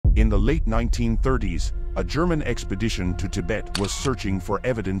In the late 1930s, a German expedition to Tibet was searching for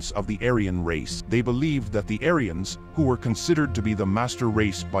evidence of the Aryan race. They believed that the Aryans, who were considered to be the master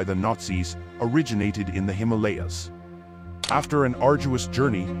race by the Nazis, originated in the Himalayas. After an arduous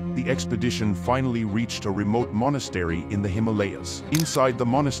journey, the expedition finally reached a remote monastery in the Himalayas. Inside the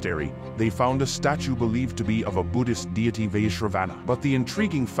monastery, they found a statue believed to be of a Buddhist deity Vaishravana. But the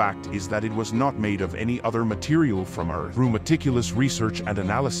intriguing fact is that it was not made of any other material from Earth. Through meticulous research and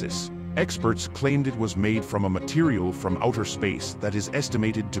analysis, experts claimed it was made from a material from outer space that is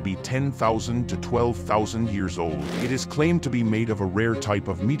estimated to be 10,000 to 12,000 years old. It is claimed to be made of a rare type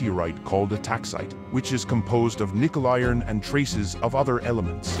of meteorite called a taxite, which is composed of nickel iron and traces of other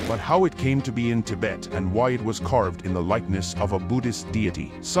elements. But how it came to be in Tibet and why it was carved in the likeness of a Buddhist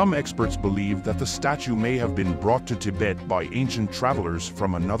deity. Some experts believe that the statue may have been brought to Tibet by ancient travelers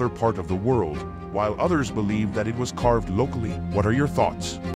from another part of the world, while others believe that it was carved locally. What are your thoughts?